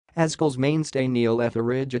Azkals mainstay Neil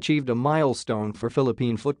Etheridge achieved a milestone for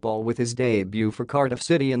Philippine football with his debut for Cardiff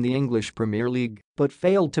City in the English Premier League, but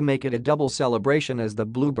failed to make it a double celebration as the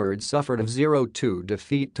Bluebirds suffered a 0-2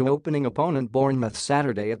 defeat to opening opponent Bournemouth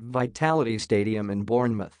Saturday at Vitality Stadium in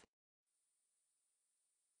Bournemouth.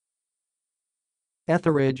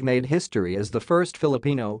 Etheridge made history as the first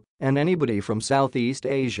Filipino, and anybody from Southeast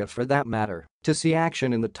Asia for that matter, to see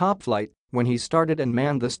action in the top flight when he started and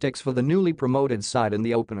manned the sticks for the newly promoted side in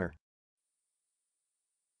the opener.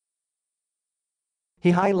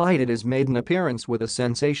 He highlighted his maiden appearance with a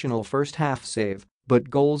sensational first-half save, but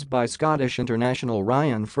goals by Scottish international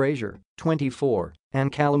Ryan Fraser, 24,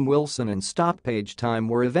 and Callum Wilson in stoppage time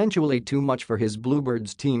were eventually too much for his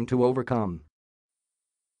Bluebirds team to overcome.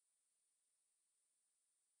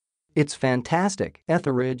 "It's fantastic,"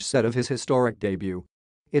 Etheridge said of his historic debut.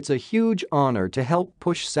 "It's a huge honor to help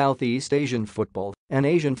push Southeast Asian football, and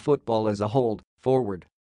Asian football as a whole, forward.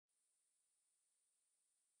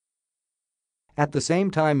 At the same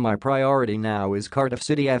time, my priority now is Cardiff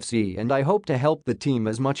City FC and I hope to help the team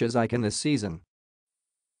as much as I can this season."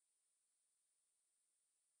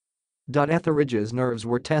 Etheridge's nerves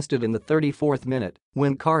were tested in the 34th minute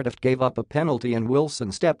when Cardiff gave up a penalty and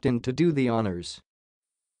Wilson stepped in to do the honors.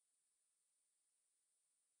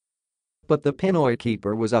 But the Pinoy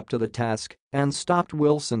keeper was up to the task and stopped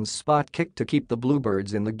Wilson's spot kick to keep the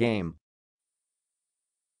Bluebirds in the game.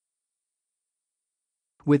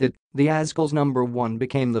 With it, the Azkals number 1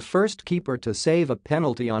 became the first keeper to save a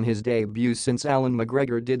penalty on his debut since Alan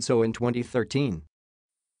McGregor did so in 2013.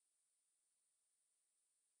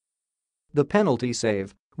 The penalty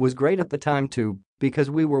save was great at the time too because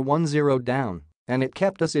we were 1-0 down and it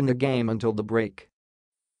kept us in the game until the break.